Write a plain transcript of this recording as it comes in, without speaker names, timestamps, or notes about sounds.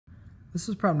This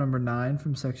is problem number 9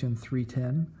 from section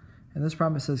 310. And this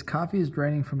problem, it says coffee is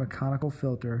draining from a conical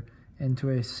filter into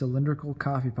a cylindrical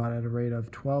coffee pot at a rate of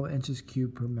 12 inches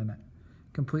cubed per minute.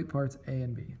 Complete parts A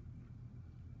and B.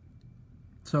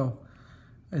 So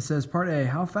it says part A,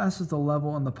 how fast is the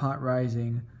level in the pot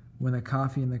rising when the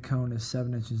coffee in the cone is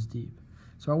 7 inches deep?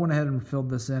 So I went ahead and filled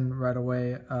this in right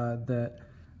away, that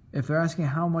if they're asking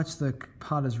how much the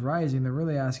pot is rising, they're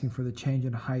really asking for the change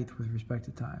in height with respect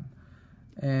to time.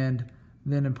 And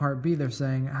then in part B, they're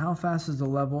saying, how fast is the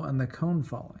level in the cone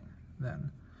falling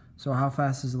then? So how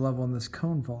fast is the level in this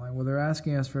cone falling? Well, they're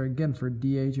asking us for, again, for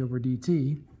dH over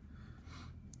dt,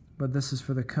 but this is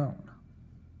for the cone.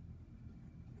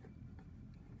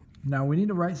 Now we need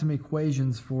to write some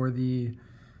equations for the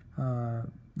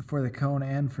cone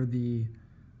and for the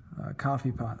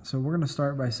coffee pot. So we're going to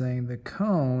start by saying the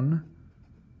cone,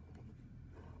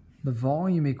 the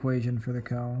volume equation for the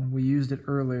cone, we used it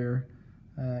earlier,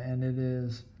 and it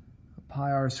is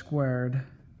pi r squared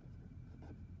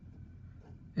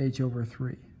h over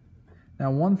 3.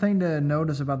 Now one thing to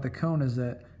notice about the cone is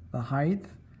that the height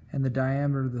and the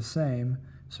diameter are the same,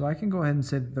 so I can go ahead and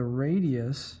say that the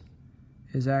radius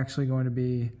is actually going to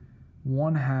be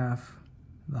 1/2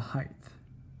 the height.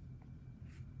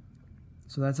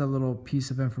 So that's a little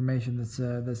piece of information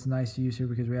that's nice to use here,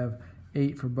 because we have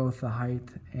 8 for both the height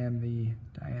and the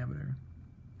diameter.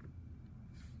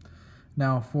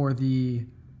 Now for the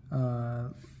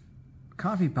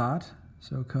coffee pot,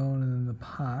 so cone and then the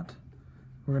pot,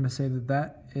 we're going to say that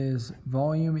that is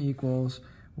volume equals,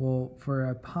 well, for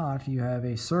a pot you have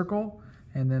a circle,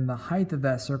 and then the height of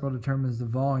that circle determines the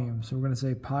volume. So we're going to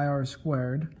say pi r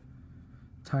squared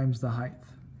times the height.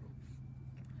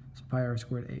 So pi r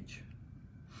squared h.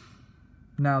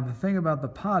 Now the thing about the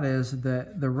pot is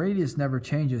that the radius never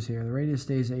changes here. The radius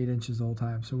stays 8 inches the whole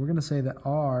time. So we're going to say that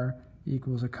r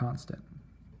equals a constant,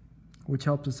 which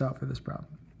helps us out for this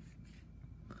problem.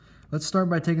 Let's start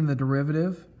by taking the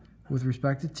derivative with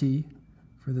respect to t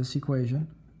for this equation.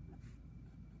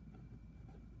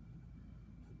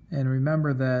 And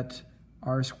remember that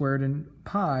r squared and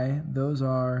pi, those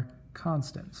are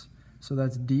constants. So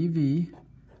that's dv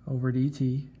over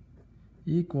dt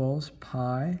equals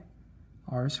pi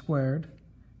r squared,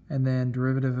 and then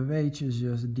derivative of h is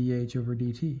just dh over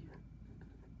dt.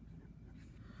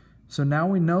 So now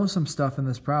we know some stuff in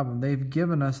this problem. They've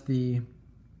given us the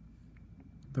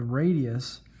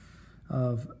radius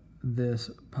of this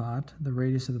pot. The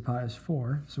radius of the pot is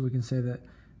 4, so we can say that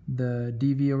the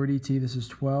dv over dt, this is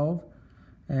 12,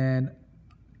 and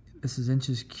this is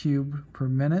inches cubed per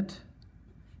minute,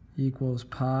 equals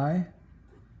pi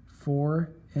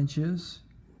 4 inches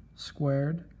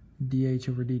squared dh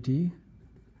over dt.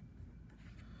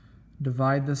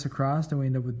 Divide this across and we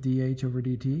end up with dh over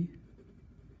dt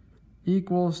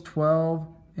equals 12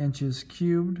 inches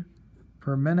cubed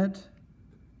per minute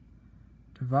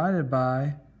divided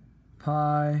by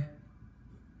pi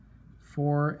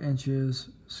 4 inches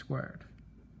squared.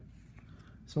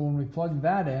 So when we plug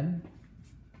that in,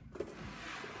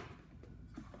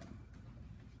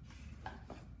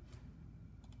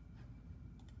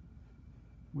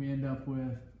 we end up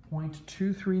with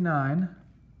 0.239,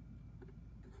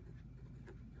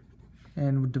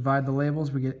 and we divide the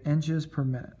labels, we get inches per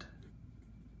minute.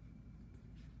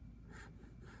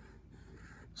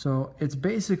 So it's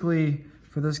basically,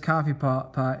 for this coffee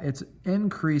pot, it's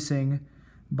increasing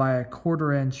by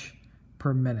 1/4 inch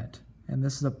per minute. And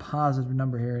this is a positive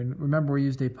number here. And remember, we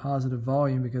used a positive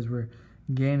volume because we're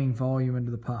gaining volume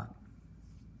into the pot.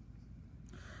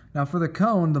 Now for the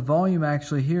cone, the volume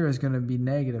actually here is going to be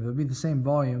negative. It'll be the same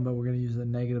volume, but we're going to use a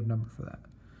negative number for that.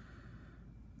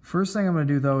 First thing I'm going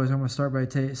to do, though, is I'm going to start by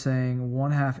saying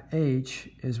 1/2 h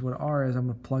is what r is. I'm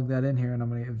going to plug that in here, and I'm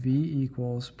going to get v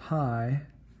equals pi,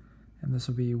 and this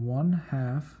will be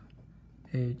 1/2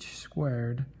 h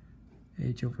squared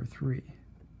h over 3,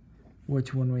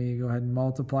 which when we go ahead and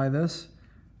multiply this,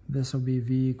 this will be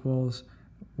v equals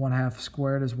 1/2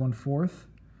 squared is 1/4,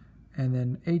 and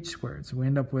then h squared. So we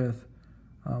end up with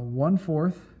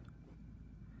 1/4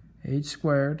 h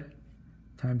squared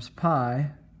times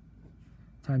pi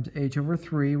times h over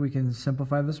 3. We can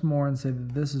simplify this more and say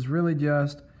that this is really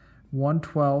just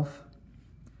 1/12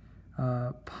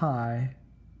 pi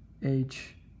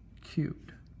h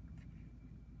cubed.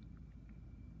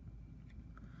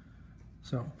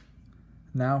 So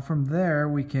now from there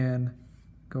we can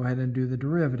go ahead and do the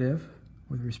derivative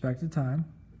with respect to time.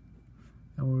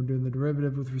 And when we're doing the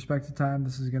derivative with respect to time,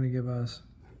 this is going to give us,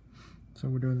 so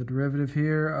we're doing the derivative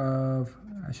here of,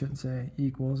 I shouldn't say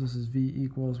equals, this is v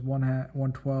equals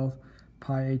 1/12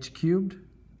 pi h cubed.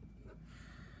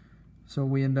 So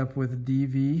we end up with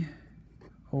dv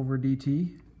over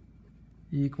dt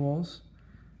equals,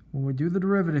 when we do the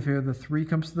derivative here, the 3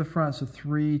 comes to the front, so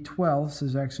 3/12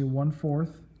 is actually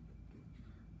 1/4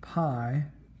 pi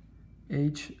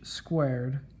h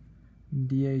squared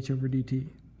dh over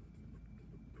dt.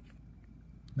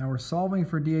 Now we're solving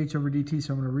for dh over dt,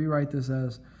 so I'm going to rewrite this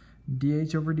as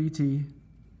dh over dt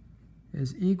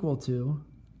is equal to,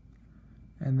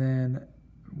 and then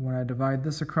when I divide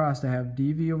this across, I have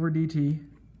dv over dt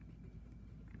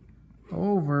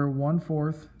over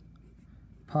 1/4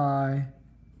 pi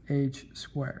h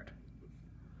squared.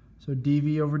 So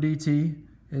dv over dt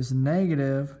is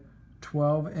negative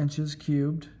 12 inches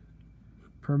cubed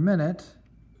per minute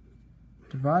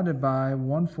divided by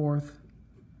 1/4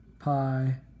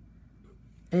 pi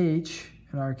h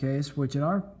in our case, which in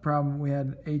our problem we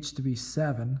had h to be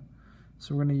 7.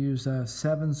 So we're going to use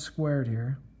 7 squared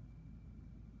here.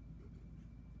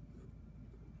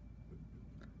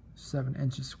 7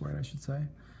 inches squared, I should say.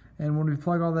 And when we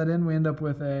plug all that in, we end up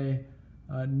with a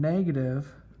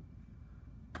negative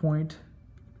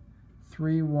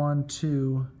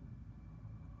 0.312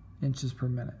 inches per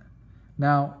minute.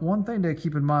 Now, one thing to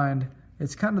keep in mind,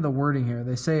 it's kind of the wording here.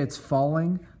 They say it's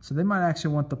falling, so they might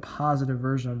actually want the positive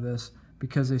version of this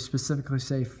because they specifically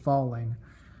say falling.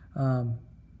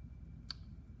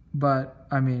 But,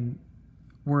 I mean,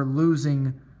 we're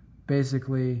losing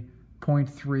basically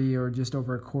 0.3 or just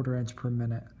over 1/4 inch per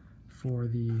minute for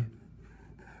the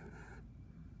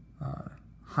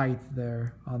height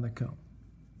there on the cone.